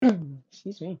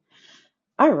Excuse me.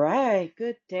 All right.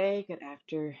 Good day, good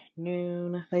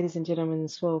afternoon, ladies and gentlemen,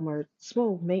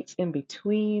 swole mates in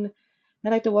between. I'd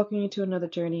like to welcome you to another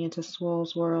journey into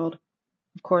Swole's world.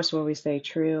 Of course, where we stay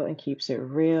true and keeps it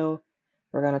real.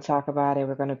 We're going to talk about it,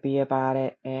 we're going to be about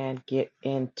it, and get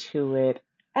into it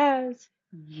as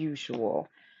usual.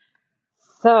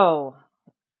 So,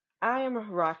 I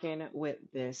am rocking with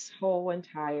this whole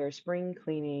entire spring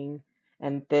cleaning,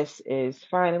 and this is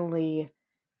finally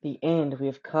the end.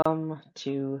 We've come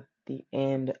to the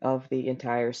end of the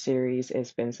entire series.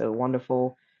 It's been so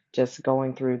wonderful just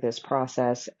going through this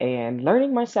process and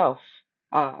learning myself.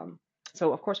 Um,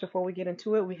 so, of course, before we get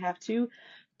into it, we have to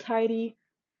tidy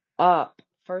up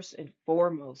first and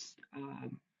foremost.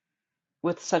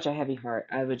 With such a heavy heart,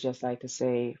 I would just like to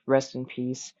say rest in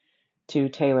peace to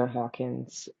Taylor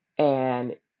Hawkins.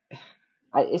 And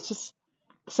it's just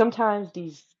sometimes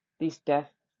these deaths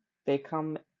they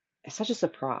come as such a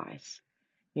surprise.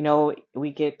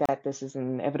 We get that this is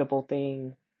an inevitable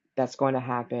thing that's going to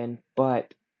happen,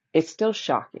 but it's still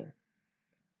shocking,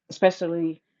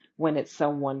 especially when it's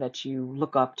someone that you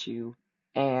look up to.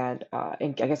 And I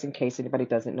guess in case anybody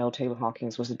doesn't know, Taylor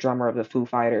Hawkins was the drummer of the Foo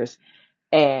Fighters.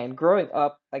 And growing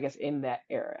up, I guess in that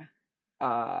era,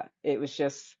 it was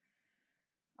just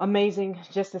amazing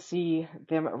just to see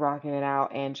them rocking it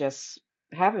out and just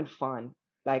having fun.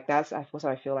 Like that's what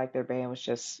I feel like their band was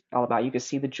just all about. You could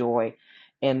see the joy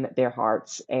in their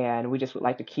hearts, and we just would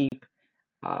like to keep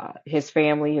his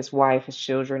family, his wife, his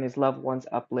children, his loved ones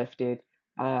uplifted.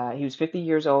 He was 50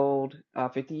 years old,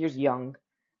 50 years young,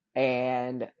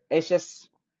 and it just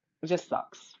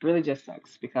sucks. Really just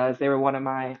sucks because they were one of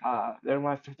my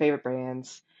favorite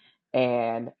bands.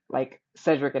 And like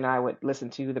Cedric and I would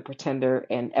listen to The Pretender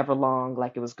and Everlong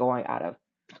like it was going out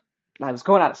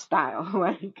of style.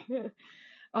 Like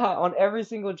on every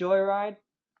single joyride,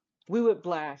 we would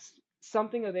blast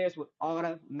something of theirs would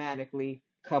automatically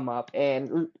come up.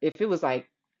 And if it was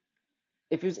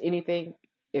anything,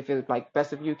 if it was like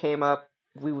Best of You came up,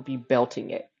 we would be belting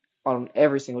it on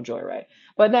every single joyride.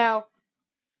 But now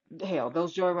hell,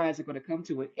 those joyrides are going to come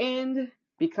to an end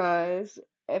because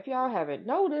if y'all haven't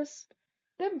noticed,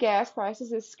 them gas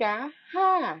prices is sky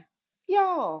high.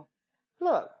 Y'all,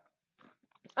 look,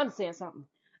 I'm saying something.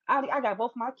 I got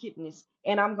both my kidneys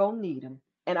and I'm going to need them.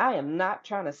 And I am not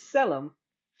trying to sell them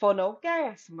for no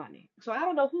gas money. So I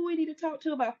don't know who we need to talk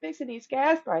to about fixing these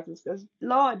gas prices because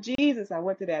Lord Jesus, I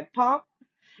went to that pump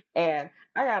and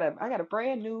I got a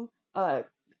brand new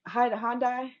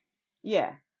Hyundai.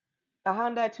 Yeah, a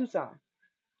Hyundai Tucson.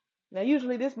 Now,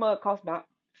 usually this mug costs about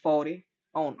 40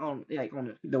 on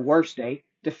the worst day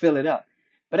to fill it up.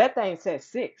 But that thing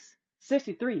says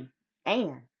 63.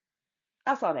 And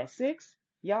I saw that six.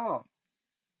 Y'all,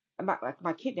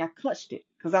 my kidney, I clutched it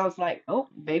because I was like, oh,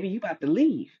 baby, you about to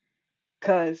leave.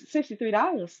 Because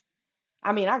 $63,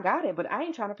 I mean, I got it, but I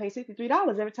ain't trying to pay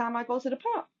 $63 every time I go to the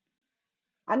pump.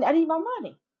 I need my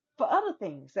money for other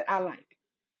things that I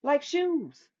like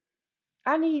shoes.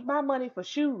 I need my money for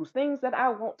shoes, things that I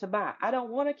want to buy. I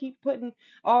don't want to keep putting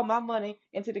all my money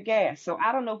into the gas. So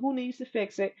I don't know who needs to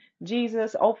fix it.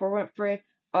 Jesus, Oprah Winfrey,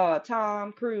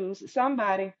 Tom Cruise,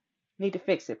 somebody need to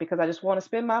fix it because I just want to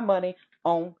spend my money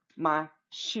on my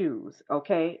shoes,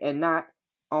 okay, and not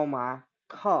on my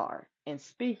car. And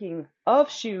speaking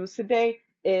of shoes, today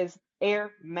is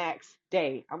Air Max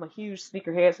Day. I'm a huge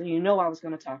sneakerhead, so you know I was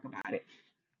going to talk about it.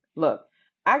 Look,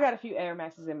 I got a few Air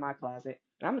Maxes in my closet,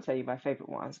 and I'm gonna tell you my favorite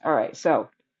ones. All right, so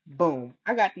boom,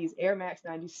 I got these Air Max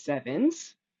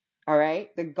 97s. All right,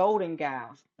 the Golden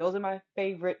Gals. Those are my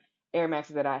favorite Air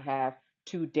Maxes that I have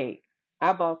to date.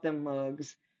 I bought them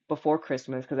mugs before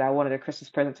Christmas because I wanted a Christmas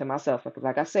present to myself. Because,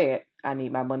 like I said, I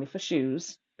need my money for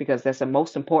shoes because that's the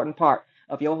most important part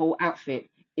of your whole outfit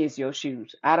is your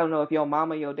shoes. I don't know if your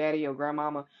mama, your daddy, your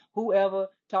grandmama, whoever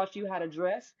taught you how to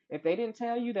dress, if they didn't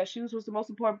tell you that shoes was the most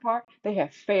important part, they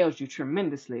have failed you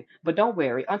tremendously. But don't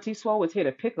worry, Auntie Swole is here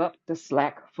to pick up the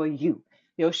slack for you.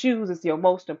 Your shoes is your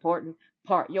most important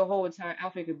part. Your whole entire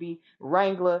outfit could be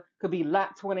Wrangler, could be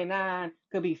Lot 29,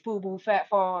 could be FUBU, Fat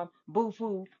Farm,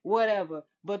 Boo whatever.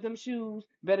 But them shoes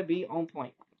better be on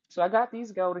point. So I got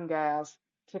these Golden Gals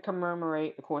to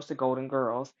commemorate, of course, the Golden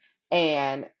Girls.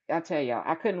 And I tell y'all,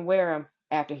 I couldn't wear them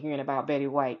after hearing about Betty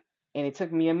White. And it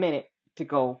took me a minute to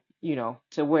go,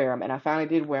 to wear them. And I finally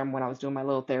did wear them when I was doing my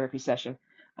little therapy session.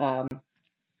 Um,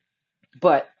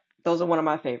 but those are one of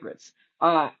my favorites.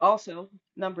 Also,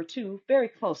 number two, very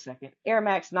close second, Air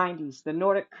Max 90s, the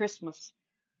Nordic Christmas.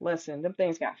 Listen, them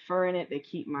things got fur in it. They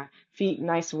keep my feet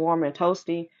nice, warm, and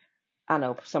toasty. I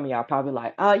know some of y'all probably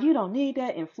like, you don't need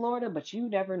that in Florida, but you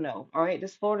never know. All right,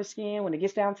 this Florida skin, when it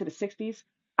gets down to the 60s,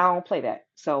 I don't play that.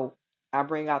 So I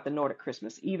bring out the Nordic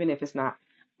Christmas, even if it's not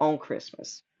on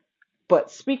Christmas.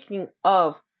 But speaking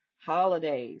of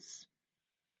holidays,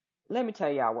 let me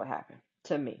tell y'all what happened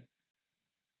to me.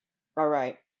 All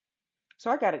right. So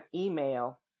I got an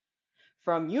email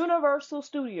from Universal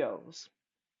Studios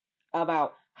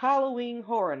about Halloween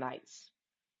Horror Nights.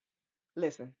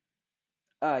 Listen,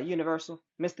 Universal,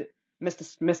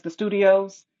 Mr.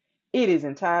 Studios, it is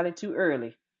entirely too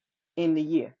early in the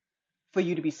year for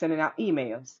you to be sending out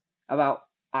emails about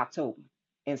October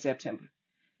and September.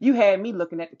 You had me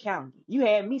looking at the calendar. You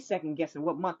had me second guessing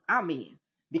what month I'm in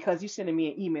because you sending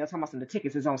me an email talking about the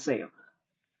tickets is on sale.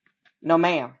 No,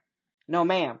 ma'am. No,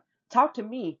 ma'am. Talk to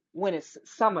me when it's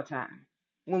summertime,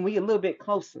 when we a little bit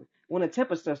closer, when the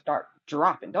temperatures start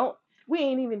dropping. Don't we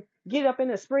ain't even get up in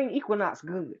the spring equinox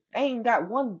good. I ain't got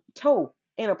one toe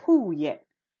in a pool yet.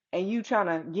 And you trying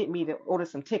to get me to order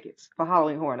some tickets for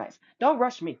Halloween Horror Nights. Don't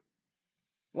rush me.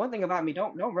 One thing about me,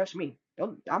 don't rush me.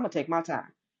 I'm gonna take my time.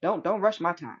 Don't rush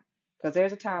my time. Because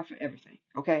there's a time for everything.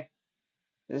 Okay?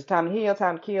 There's a time to heal,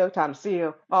 time to kill, time to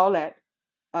seal, all that.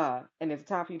 And it's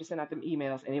time for you to send out them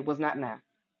emails, and it was not now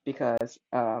because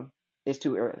it's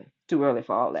too early. Too early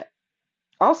for all that.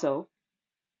 Also,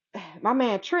 my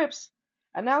man Trips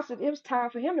announced that it was time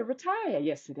for him to retire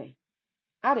yesterday.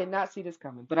 I did not see this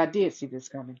coming, but I did see this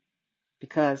coming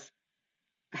because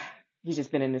he's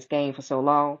just been in this game for so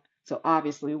long. So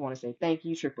obviously, we want to say thank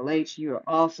you, Triple H. You are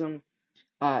awesome.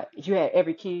 You had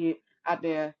every kid out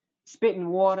there spitting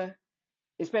water,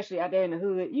 especially out there in the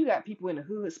hood. You got people in the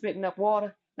hood spitting up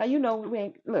water. Now you know we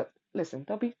ain't listen,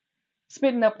 don't be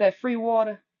spitting up that free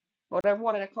water or that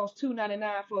water that cost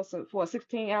 $2.99 for a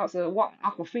 16 ounce of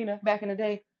Aquafina back in the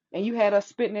day, and you had us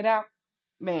spitting it out.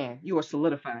 Man, you are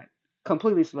solidified,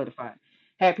 completely solidified.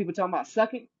 Had people talking about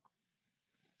sucking.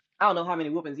 I don't know how many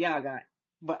whoopings y'all got,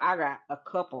 but I got a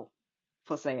couple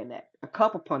for saying that. A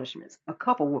couple punishments, a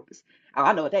couple whoopings. Oh,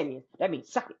 I know what that means. That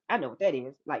means suck it. I know what that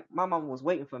is. Like my mama was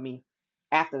waiting for me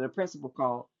after the principal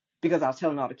called because I was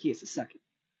telling all the kids to suck it.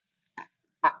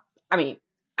 I, I mean,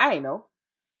 I didn't know,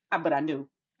 but I knew.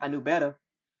 I knew better,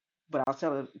 but I was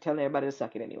telling everybody to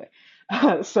suck it anyway.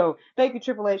 So thank you,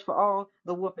 Triple H, for all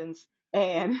the whoopings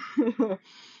and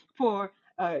for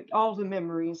all the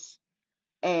memories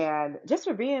and just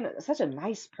for being such a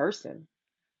nice person.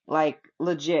 Like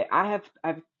legit, I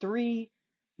have three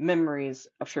memories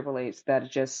of Triple H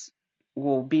that just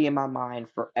will be in my mind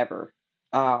forever.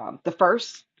 The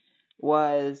first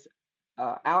was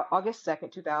August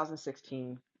 2nd,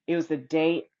 2016. It was the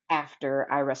day after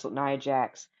I wrestled Nia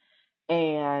Jax,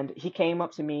 and he came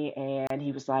up to me and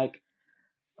he was like,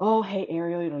 "Oh, hey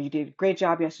Ariel, you did a great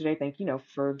job yesterday. Thank you,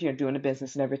 for doing the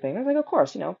business and everything." I was like, "Of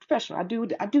course, professional. I do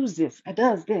this. I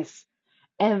does this."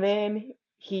 And then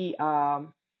he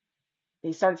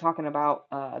started talking about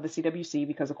the CWC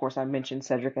because, of course, I mentioned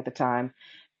Cedric at the time,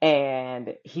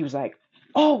 and he was like,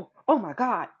 "Oh my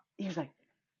God!" He was like,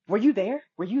 "Were you there?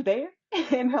 Were you there?"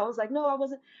 And I was like, "No, I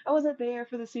wasn't. I wasn't there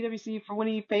for the CWC for when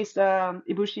he faced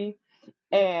Ibushi."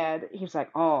 And he was like,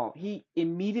 "Oh." He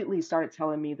immediately started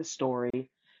telling me the story.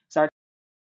 Started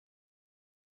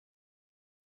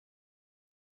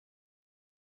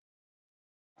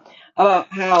about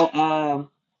how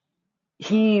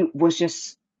he was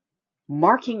just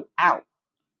marking out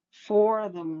for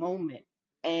the moment,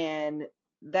 and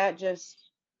that just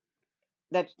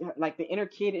that like the inner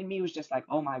kid in me was just like,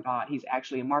 oh my God, he's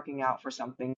actually marking out for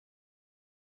something.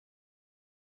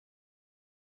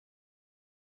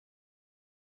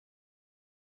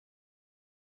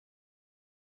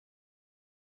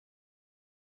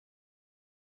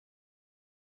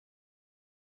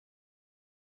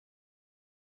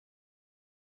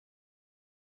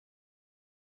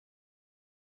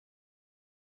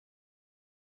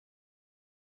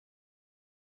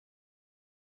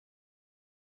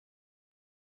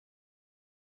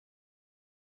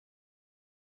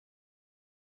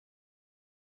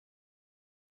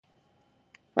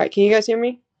 All right, can you guys hear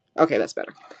me? Okay, that's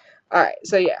better. All right,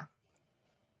 so yeah.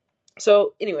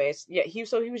 So, anyways, yeah, he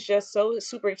was just so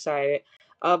super excited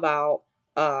about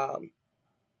um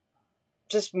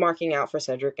just marking out for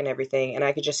Cedric and everything, and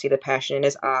I could just see the passion in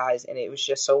his eyes, and it was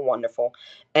just so wonderful.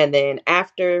 And then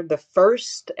after the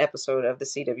first episode of the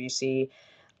CWC,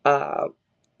 uh,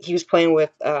 he was playing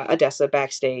with Odessa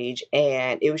backstage,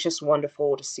 and it was just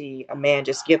wonderful to see a man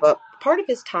just give up part of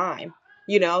his time.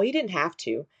 He didn't have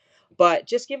to, but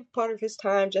just give part of his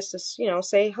time just to,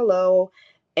 say hello.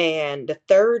 And the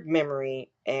third memory,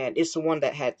 and it's the one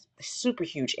that had super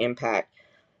huge impact,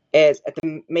 is at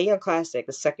the Mae Young Classic,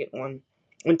 the second one,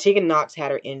 when Tegan Knox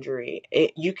had her injury.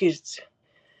 You could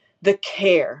the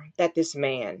care that this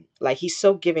man, like, he's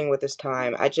so giving with his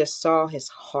time. I just saw his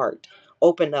heart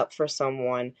open up for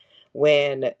someone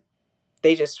when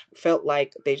they just felt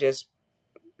like they just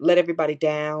let everybody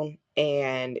down.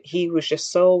 And he was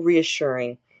just so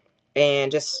reassuring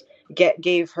and just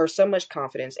gave her so much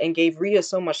confidence and gave Rhea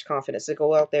so much confidence to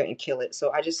go out there and kill it.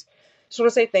 So I just want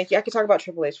to say thank you. I could talk about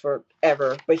Triple H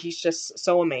forever, but he's just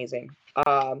so amazing.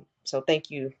 So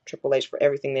thank you, Triple H, for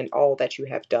everything and all that you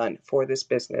have done for this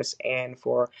business and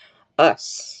for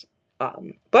us.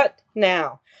 But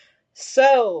now,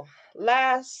 so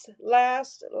last,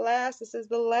 this is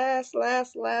the last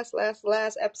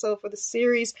episode for the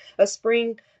series of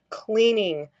spring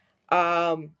cleaning.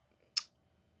 Um,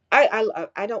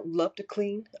 I don't love to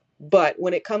clean, but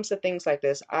when it comes to things like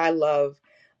this, I love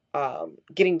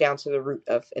getting down to the root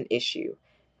of an issue.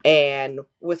 And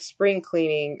with spring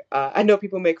cleaning, I know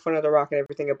people make fun of The Rock and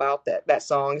everything about that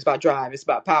song. It's about drive, it's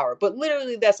about power, but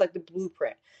literally that's like the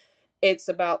blueprint. It's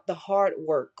about the hard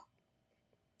work.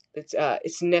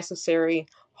 It's necessary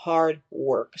hard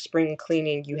work. Spring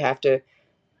cleaning, you have to.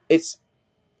 It's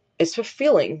it's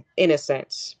fulfilling in a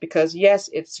sense because yes,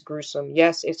 it's gruesome.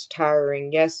 Yes, it's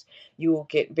tiring. Yes, you will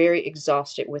get very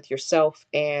exhausted with yourself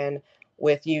and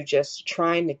with you just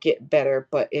trying to get better,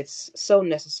 but it's so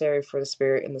necessary for the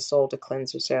spirit and the soul to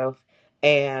cleanse yourself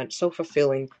and so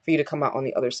fulfilling for you to come out on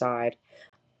the other side.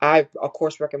 I, of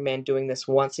course, recommend doing this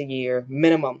once a year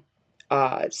minimum.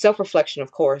 Self-reflection,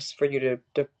 of course, for you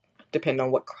to depend on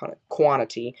what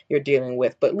quantity you're dealing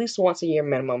with, but at least once a year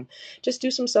minimum. Just do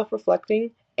some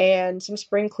self-reflecting and some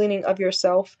spring cleaning of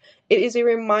yourself. It is a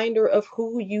reminder of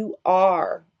who you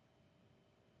are.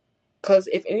 Because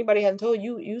if anybody hasn't told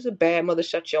you, you's a bad mother,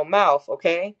 shut your mouth,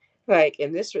 okay? Like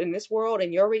in this world,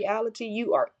 in your reality,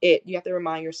 you are it. You have to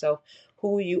remind yourself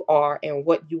who you are and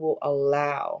what you will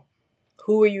allow.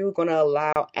 Who are you going to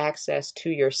allow access to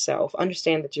yourself?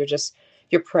 Understand that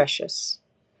you're precious.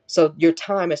 So your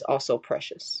time is also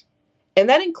precious. And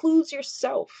that includes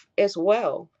yourself as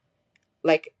well.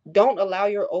 Like, don't allow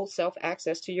your old self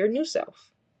access to your new self.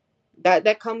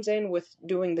 That comes in with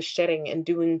doing the shedding and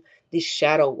doing the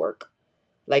shadow work.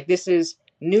 Like, this is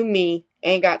new me,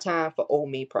 ain't got time for old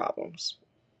me problems.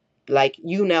 Like,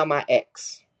 you now my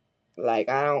ex. Like,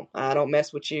 I don't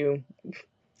mess with you.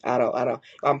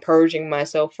 I'm purging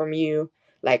myself from you.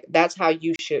 Like, that's how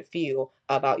you should feel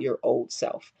about your old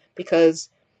self. Because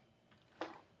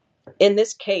in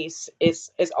this case,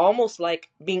 it's almost like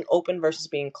being open versus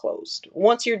being closed.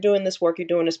 Once you're doing this work, you're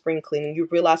doing the spring cleaning, you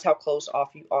realize how closed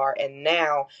off you are, and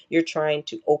now you're trying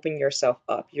to open yourself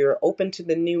up. You're open to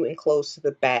the new and closed to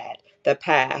the bad, the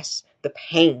past, the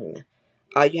pain.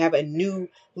 You have a new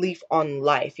leaf on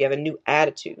life. You have a new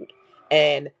attitude.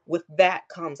 And with that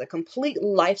comes a complete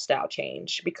lifestyle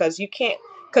change because you can't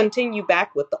continue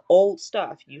back with the old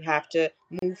stuff. You have to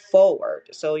move forward.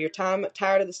 So you're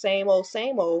tired of the same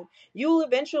old. You will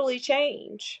eventually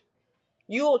change.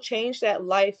 You will change that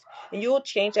life and you will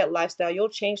change that lifestyle. You'll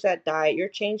change that diet. You'll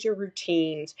change your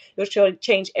routines. You'll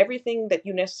change everything that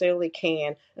you necessarily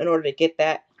can in order to get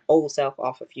that old self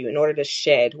off of you, in order to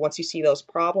shed. Once you see those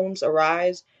problems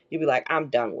arise, you'll be like, I'm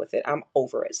done with it. I'm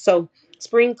over it. So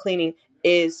spring cleaning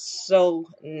is so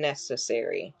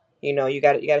necessary. You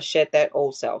got to shed that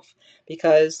old self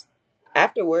because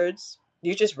afterwards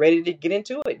you're just ready to get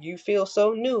into it. You feel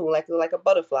so new, like a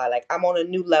butterfly. Like I'm on a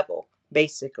new level,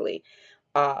 basically.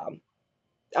 Um,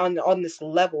 on this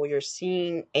level, you're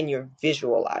seeing and you're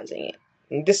visualizing it.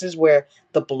 And this is where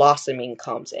the blossoming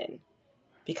comes in.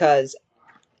 Because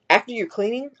after you're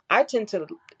cleaning, I tend to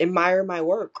admire my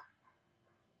work.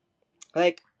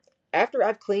 Like, after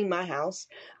I've cleaned my house,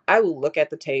 I will look at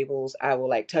the tables. I will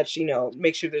like touch,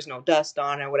 make sure there's no dust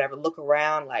on or whatever. Look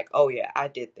around like, oh yeah, I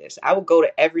did this. I will go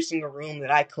to every single room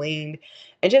that I cleaned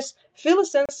and just feel a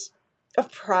sense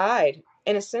of pride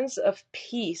and a sense of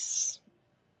peace.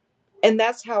 And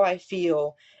that's how I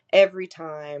feel every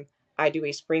time I do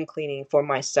a spring cleaning for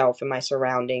myself and my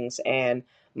surroundings and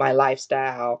my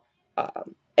lifestyle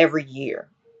every year.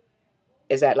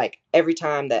 Is that like every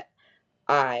time that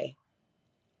I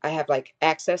I have like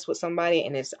access with somebody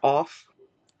and it's off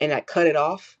and I cut it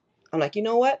off, I'm like, you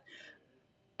know what?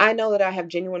 I know that I have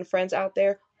genuine friends out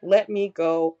there. Let me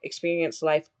go experience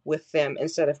life with them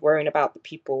instead of worrying about the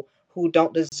people who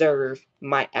don't deserve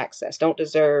my access, don't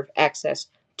deserve access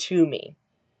to me.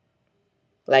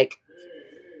 Like,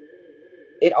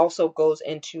 it also goes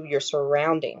into your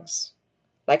surroundings.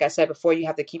 Like I said before, you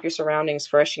have to keep your surroundings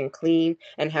fresh and clean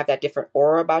and have that different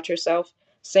aura about yourself.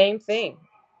 Same thing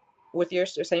with your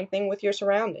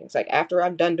surroundings. Like after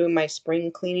I'm done doing my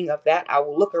spring cleaning of that, I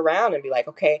will look around and be like,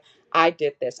 okay, I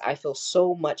did this. I feel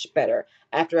so much better.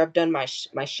 After I've done my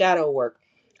shadow work,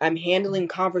 I'm handling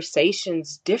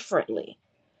conversations differently.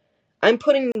 I'm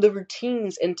putting the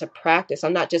routines into practice.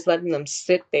 I'm not just letting them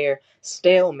sit there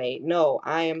stalemate. No,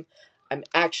 I'm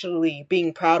actually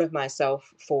being proud of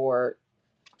myself for,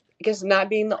 I guess, not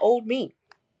being the old me.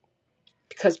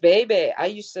 Because baby, I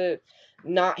used to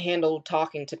not handle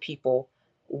talking to people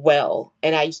well,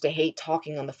 and I used to hate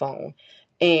talking on the phone.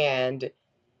 And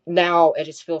now I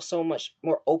just feel so much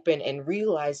more open and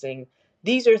realizing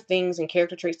these are things and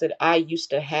character traits that I used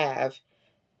to have.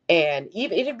 And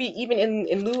even it'd be even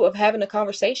in lieu of having a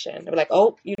conversation. I'm like,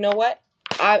 oh, you know what?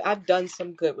 I've done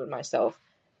some good with myself.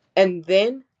 And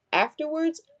then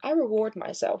afterwards, I reward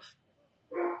myself.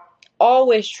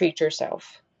 Always treat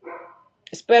yourself.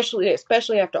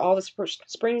 Especially after all the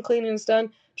spring cleaning is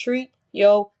done, treat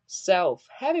yourself.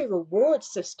 Have a reward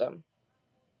system.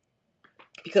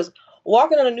 Because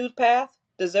walking on a new path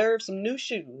deserves some new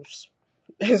shoes.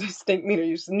 As a stink meter,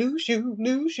 use new shoe.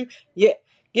 Yeah,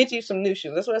 get you some new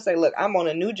shoes. That's what I say. Look, I'm on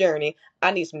a new journey.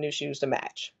 I need some new shoes to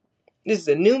match. This is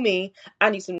a new me. I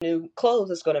need some new clothes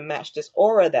that's going to match this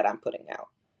aura that I'm putting out.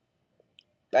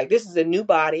 Like, this is a new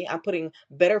body. I'm putting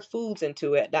better foods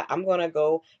into it. I'm going to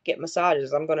go get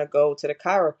massages. I'm going to go to the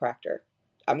chiropractor.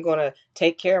 I'm going to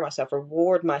take care of myself,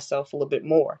 reward myself a little bit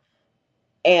more.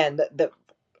 And the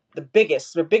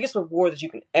biggest reward that you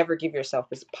can ever give yourself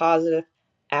is positive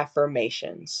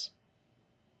affirmations.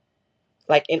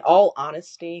 Like, in all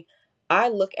honesty, I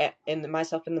look at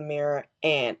myself in the mirror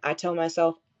and I tell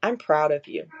myself, I'm proud of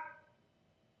you.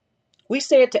 We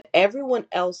say it to everyone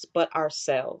else but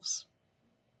ourselves.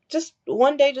 Just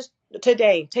one day, just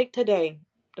today, take today.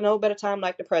 No better time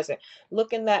like the present.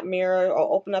 Look in that mirror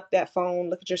or open up that phone,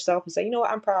 look at yourself and say, you know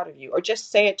what, I'm proud of you. Or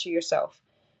just say it to yourself.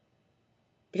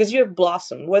 Because you have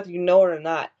blossomed, whether you know it or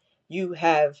not. You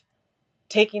have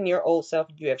taken your old self,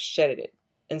 you have shedded it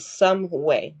in some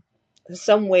way. In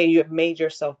some way, you have made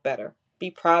yourself better.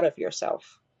 Be proud of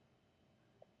yourself.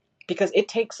 Because it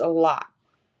takes a lot.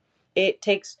 It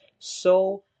takes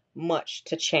so much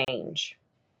to change.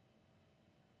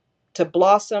 To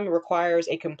blossom requires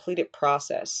a completed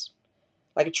process.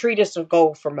 Like, a tree doesn't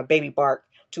go from a baby bark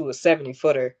to a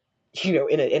 70-footer,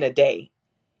 in a day.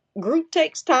 Group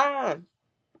takes time.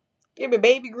 Give a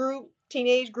baby group,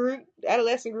 teenage group,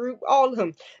 adolescent group, all of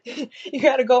them. You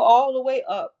got to go all the way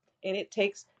up, and it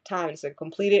takes time. It's a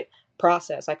completed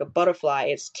process, like a butterfly.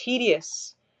 It's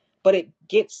tedious, but it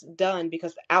gets done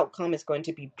because the outcome is going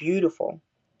to be beautiful.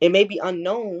 It may be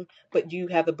unknown, but you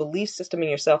have a belief system in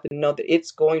yourself and know that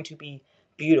it's going to be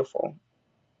beautiful.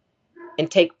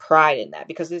 And take pride in that,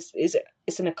 because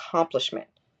it's an accomplishment.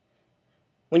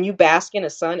 When you bask in a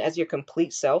sun as your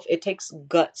complete self, it takes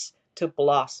guts to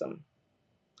blossom.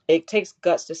 It takes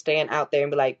guts to stand out there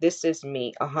and be like, this is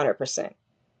me 100%.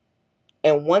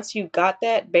 And once you got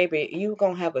that, baby, you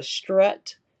gonna have a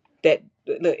strut that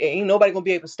ain't nobody gonna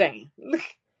be able to stand.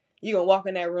 You gonna walk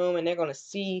in that room and they're gonna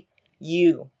see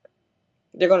you.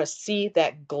 They're gonna see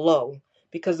that glow.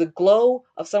 Because the glow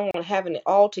of someone having it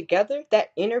all together,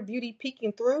 that inner beauty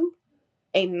peeking through,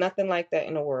 ain't nothing like that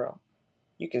in the world.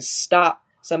 You can stop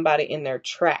somebody in their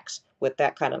tracks with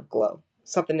that kind of glow.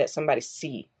 Something that somebody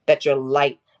see, that your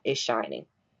light is shining.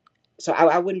 So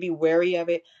I wouldn't be wary of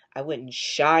it. I wouldn't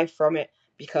shy from it,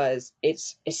 because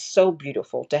it's so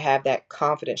beautiful to have that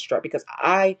confidence struck. Because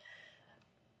I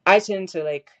tend to,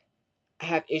 like,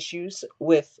 have issues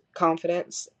with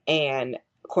confidence, and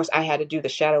of course I had to do the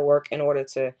shadow work in order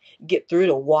to get through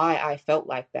to why I felt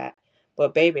like that.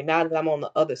 But baby, now that I'm on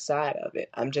the other side of it,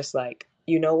 I'm just like,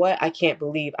 you know what? I can't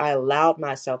believe I allowed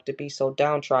myself to be so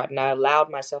downtrodden. I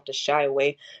allowed myself to shy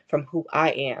away from who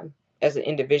I am as an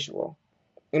individual.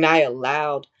 And I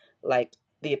allowed, like,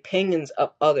 the opinions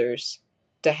of others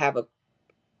to have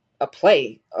a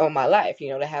play on my life,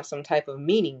 to have some type of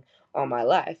meaning on my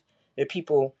life. That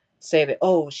people say that,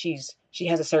 oh, she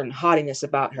has a certain haughtiness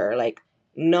about her. Like,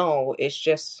 no, it's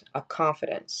just a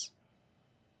confidence.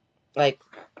 Like,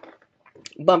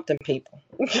 bump them people.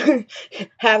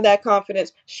 Have that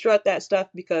confidence, strut that stuff,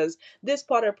 because this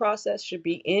part of the process should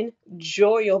be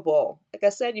enjoyable. Like I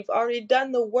said, you've already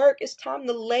done the work. It's time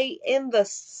to lay in the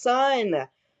sun.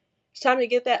 It's time to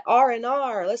get that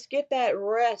R&R. Let's get that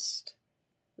rest,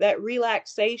 that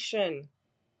relaxation.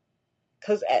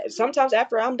 Because sometimes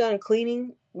after I'm done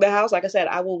cleaning the house, like I said,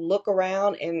 I will look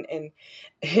around and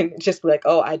just be like,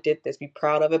 oh, I did this, be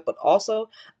proud of it. But also,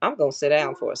 I'm going to sit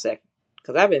down for a second,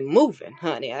 because I've been moving,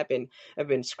 honey. I've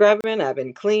been scrubbing, I've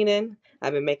been cleaning,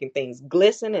 I've been making things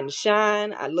glisten and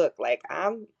shine. I look like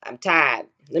I'm tired.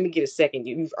 Let me get a second.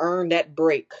 You've earned that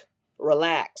break.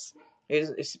 Relax.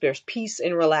 There's peace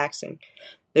in relaxing.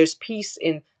 There's peace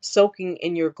in soaking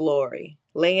in your glory,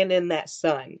 laying in that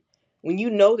sun. When you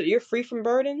know that you're free from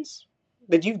burdens,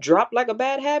 that you've dropped like a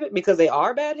bad habit because they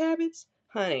are bad habits,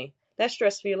 honey, that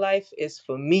stress-free life is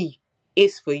for me.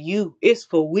 It's for you. It's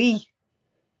for we.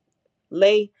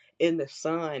 Lay in the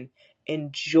sun.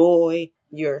 Enjoy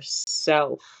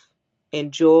yourself.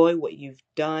 Enjoy what you've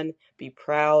done. Be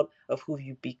proud of who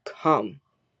you've become.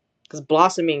 Because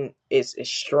blossoming is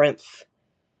strength.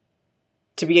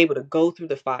 To be able to go through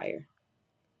the fire,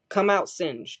 come out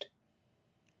singed,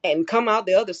 and come out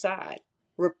the other side.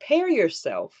 Repair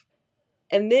yourself,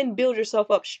 and then build yourself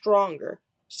up stronger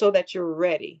so that you're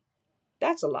ready.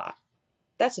 That's a lot.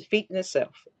 That's a feat in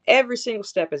itself. Every single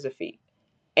step is a feat.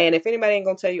 And if anybody ain't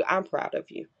gonna tell you, I'm proud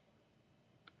of you.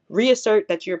 Reassert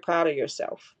that you're proud of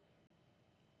yourself.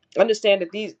 Understand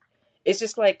that it's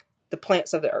just like the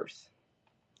plants of the earth.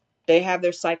 They have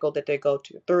their cycle that they go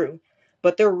through,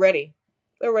 but they're ready.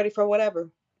 They're ready for whatever.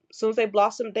 As soon as they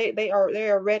blossom, they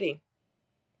are ready.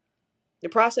 The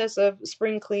process of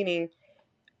spring cleaning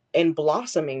and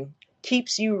blossoming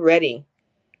keeps you ready.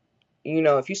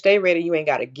 If you stay ready, you ain't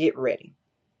got to get ready.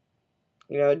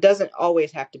 It doesn't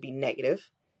always have to be negative.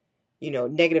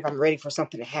 Negative, I'm ready for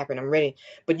something to happen. I'm ready.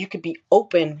 But you could be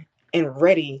open and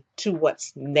ready to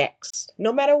what's next,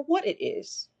 no matter what it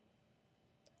is.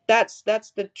 That's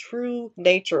the true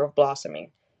nature of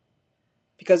blossoming.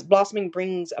 Because blossoming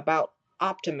brings about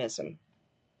optimism.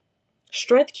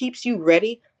 Strength keeps you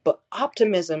ready, but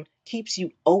optimism keeps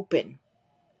you open.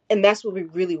 And that's what we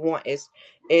really want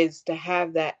is to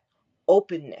have that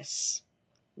openness,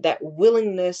 that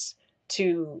willingness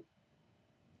to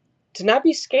not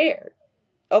be scared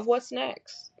of what's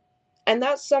next. And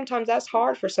sometimes that's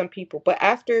hard for some people. But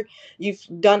after you've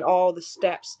done all the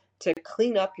steps to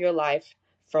clean up your life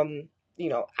from,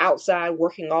 outside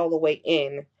working all the way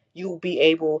in, you'll be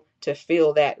able to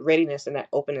feel that readiness and that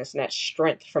openness and that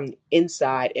strength from the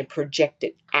inside and project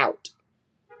it out.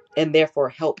 And therefore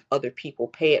help other people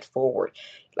pay it forward.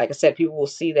 Like I said, people will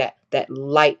see that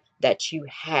light that you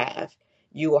have.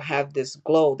 You will have this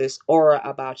glow, this aura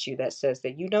about you that says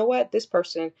that, you know what, this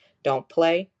person don't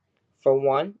play, for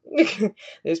one.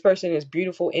 This person is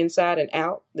beautiful inside and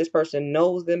out. This person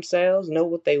knows themselves, know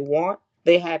what they want.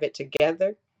 They have it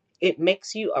together. It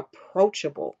makes you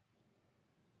approachable.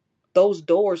 Those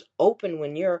doors open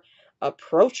when you're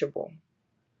approachable.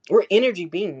 We're energy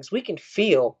beings. We can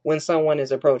feel when someone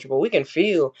is approachable. We can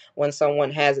feel when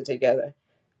someone has it together.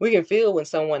 We can feel when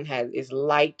someone is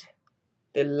light.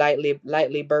 They're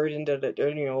lightly burdened, or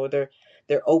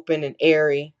they're open and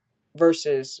airy,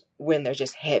 versus when they're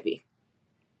just heavy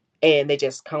and they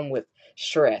just come with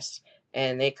stress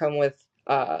and they come with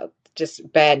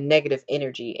just bad negative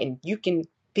energy. And you can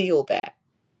feel that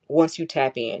once you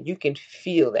tap in. You can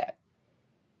feel that.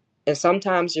 And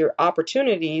sometimes your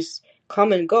opportunities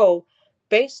come and go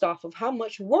based off of how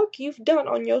much work you've done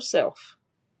on yourself.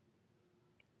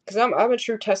 Because I'm a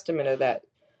true testament of that.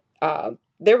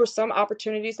 There were some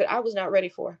opportunities that I was not ready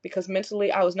for because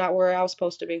mentally I was not where I was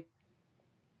supposed to be.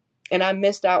 And I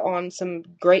missed out on some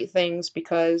great things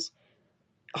because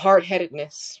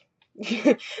hard-headedness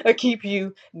keep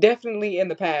you definitely in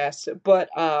the past. But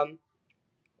I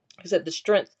said the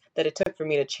strength that it took for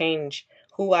me to change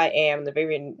who I am, the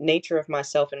very nature of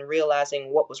myself, and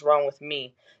realizing what was wrong with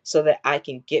me so that I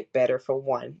can get better, for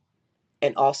one,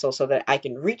 and also so that I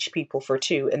can reach people, for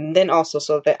two, and then also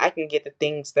so that I can get the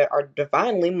things that are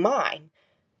divinely mine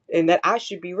and that I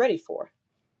should be ready for.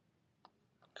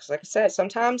 Because like I said,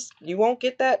 sometimes you won't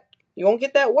get that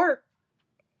work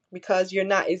because you're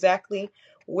not exactly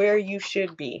where you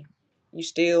should be. You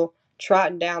still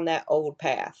trotting down that old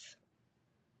path.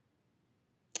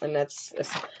 And that's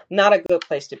not a good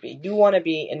place to be. You want to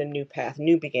be in a new path,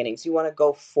 new beginnings. You want to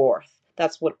go forth.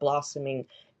 That's what blossoming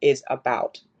is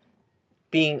about.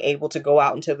 Being able to go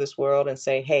out into this world and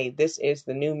say, hey, this is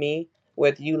the new me.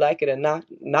 Whether you like it or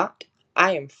not,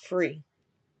 I am free.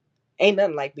 Ain't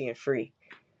nothing like being free.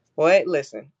 Well,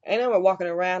 listen, ain't nobody walking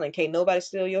around and can't nobody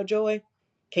steal your joy.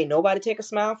 Can't nobody take a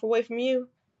smile away from you.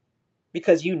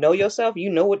 Because you know yourself, you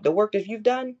know what the work that you've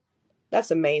done. That's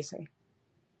amazing.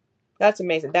 That's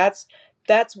amazing. That's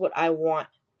what I want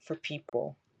for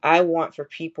people. I want for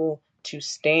people to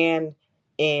stand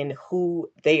in who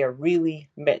they are really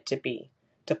meant to be.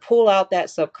 To pull out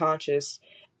that subconscious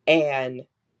and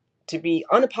to be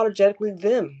unapologetically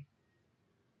them.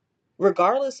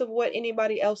 Regardless of what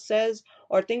anybody else says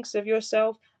or thinks of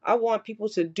yourself, I want people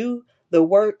to do the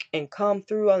work and come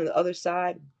through on the other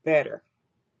side better.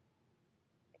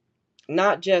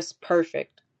 Not just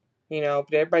perfect.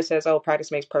 Everybody says, oh,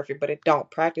 practice makes perfect, but it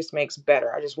don't. Practice makes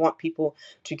better. I just want people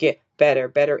to get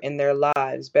better in their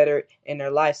lives, better in their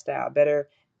lifestyle, better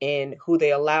in who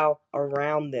they allow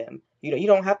around them. You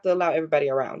don't have to allow everybody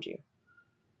around you.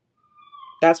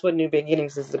 That's what new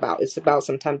beginnings is about. It's about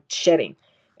sometimes shedding.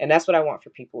 And that's what I want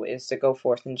for people, is to go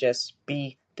forth and just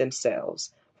be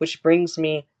themselves. Which brings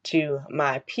me to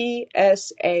my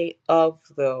PSA of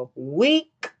the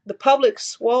week, the public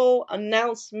swole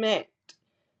announcement.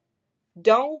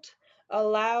 Don't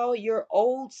allow your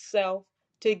old self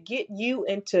to get you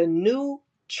into new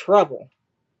trouble.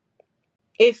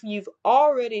 If you've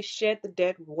already shed the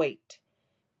dead weight,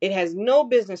 it has no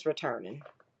business returning.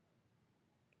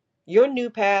 Your new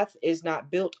path is not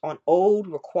built on old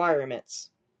requirements.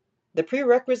 The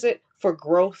prerequisite for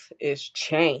growth is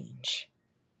change.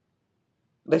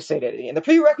 Let's say that again. The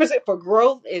prerequisite for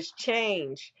growth is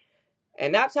change.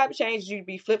 And not type of change you'd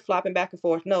be flip-flopping back and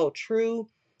forth. No, true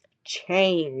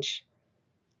change.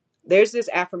 There's this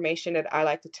affirmation that I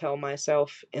like to tell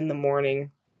myself in the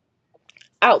morning,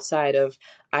 outside of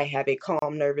I have a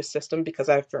calm nervous system, because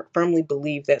I firmly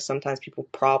believe that sometimes people's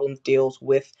problems deals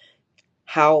with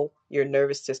how your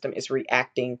nervous system is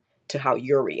reacting to how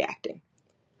you're reacting.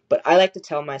 But I like to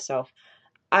tell myself,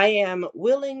 I am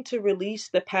willing to release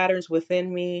the patterns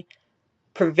within me,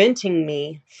 preventing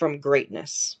me from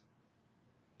greatness.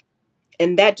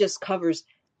 And that just covers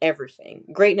everything.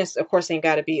 Greatness, of course, ain't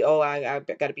got to be, oh, I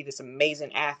got to be this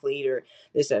amazing athlete or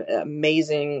this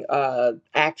amazing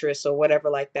actress or whatever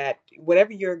like that.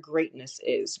 Whatever your greatness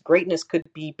is, greatness could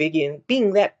be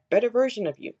being that better version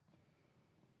of you.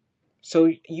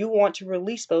 So you want to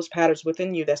release those patterns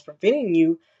within you that's preventing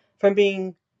you from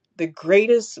being the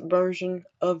greatest version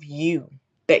of you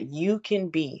that you can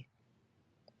be,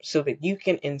 so that you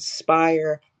can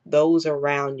inspire those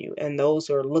around you and those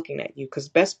who are looking at you. Because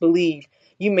best believe,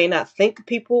 you may not think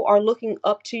people are looking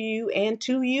up to you and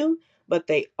to you, but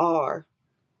they are.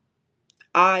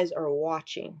 Eyes are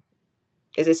watching.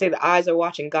 As they say, the eyes are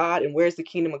watching God, and where's the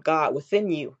kingdom of God?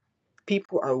 Within you.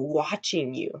 People are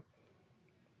watching you.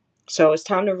 So it's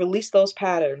time to release those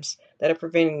patterns that are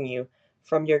preventing you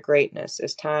from your greatness.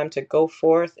 It's time to go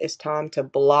forth. It's time to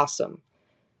blossom.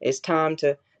 It's time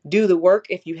to do the work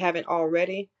if you haven't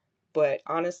already. But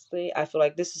honestly, I feel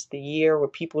like this is the year where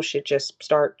people should just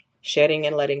start shedding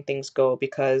and letting things go,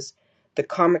 because the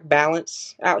karmic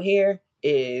balance out here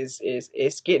is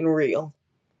it's getting real.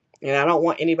 And I don't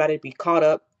want anybody to be caught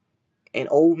up in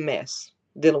old mess,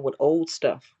 dealing with old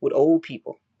stuff, with old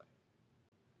people.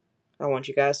 I want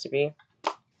you guys to be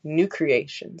new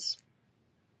creations.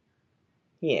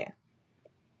 Yeah,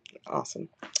 awesome.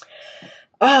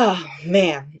 Oh,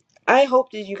 man. I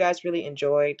hope that you guys really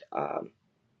enjoyed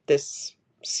this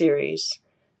series.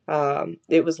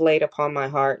 It was laid upon my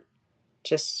heart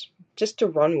just to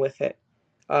run with it,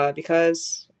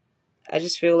 because I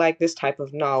just feel like this type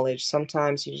of knowledge,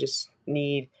 sometimes you just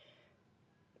need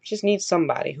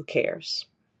somebody who cares,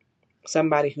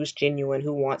 somebody who's genuine,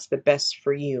 who wants the best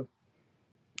for you.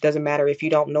 Doesn't matter if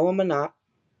you don't know them or not,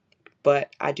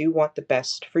 but I do want the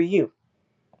best for you.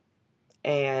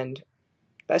 And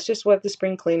that's just what the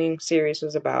spring cleaning series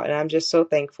was about. And I'm just so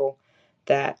thankful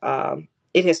that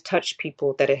it has touched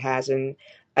people that it has. And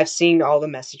I've seen all the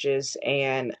messages,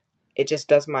 and it just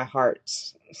does my heart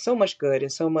so much good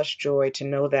and so much joy to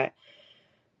know that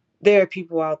there are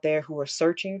people out there who are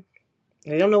searching.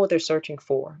 They don't know what they're searching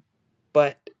for,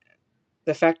 but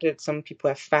the fact that some people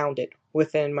have found it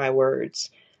within my words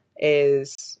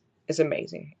is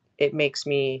amazing. It makes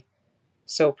me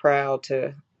so proud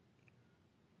to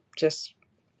just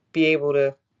be able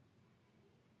to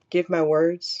give my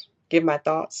words, give my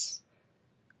thoughts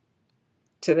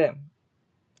to them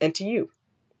and to you.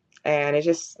 And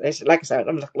it's like I said,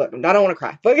 look, I don't want to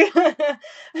cry, but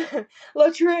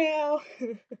Latrell,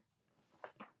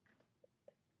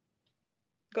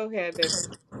 go ahead, baby.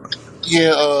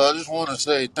 Yeah, I just want to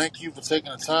say thank you for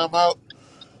taking the time out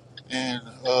and,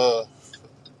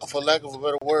 for lack of a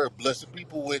better word, blessing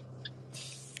people with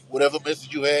whatever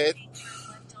message you had,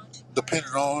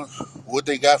 depending on what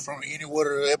they got from any one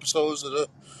of the episodes of the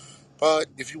pod,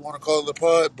 if you want to call it a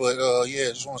pod. But yeah,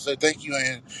 just want to say thank you.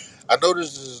 And I know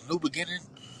this is a new beginning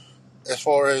as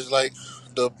far as like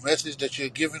the message that you're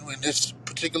giving in this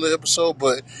particular episode,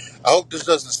 but I hope this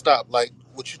doesn't stop. Like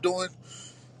what you're doing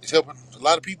is helping a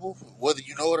lot of people, whether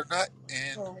you know it or not.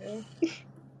 And Oh,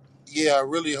 yeah, I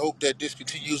really hope that this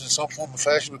continues in some form or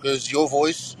fashion because your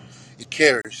voice, it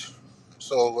carries.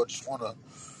 So I just want to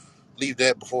leave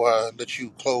that before I let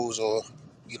you close or,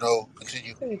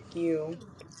 continue.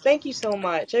 thank you so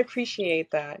much. I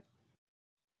appreciate that.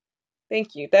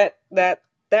 Thank you. That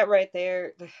right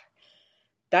there.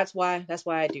 That's why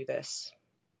I do this.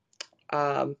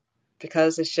 Um,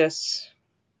 because it's just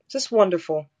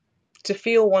wonderful to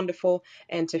feel wonderful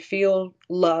and to feel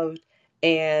loved,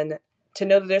 and to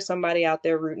know that there's somebody out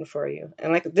there rooting for you.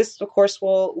 And like this, of course,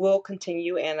 will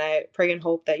continue. And I pray and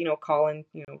hope that, Colin,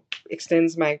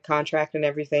 extends my contract and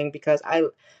everything, because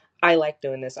I like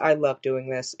doing this. I love doing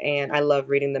this. And I love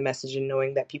reading the message and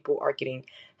knowing that people are getting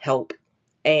help.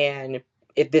 And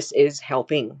if this is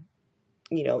helping,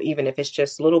 even if it's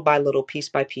just little by little, piece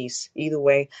by piece, either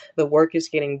way, the work is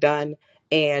getting done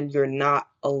and you're not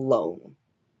alone.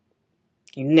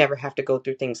 You never have to go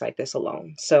through things like this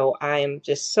alone. So I am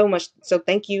just so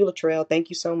thank you, Latrell. Thank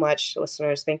you so much,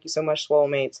 listeners. Thank you so much,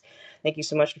 Soulmates. Thank you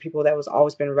so much for people that was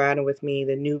always been riding with me,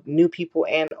 the new people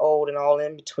and old and all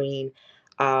in between.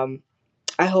 I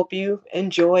hope you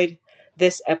enjoyed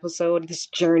this episode, this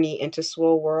journey into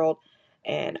Swole World.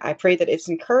 And I pray that it's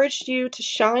encouraged you to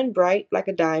shine bright like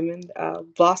a diamond,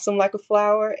 blossom like a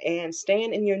flower, and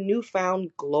stand in your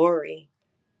newfound glory.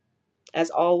 As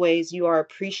always, you are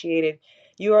appreciated,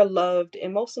 you are loved,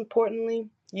 and most importantly,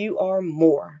 you are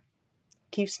more.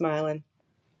 Keep smiling.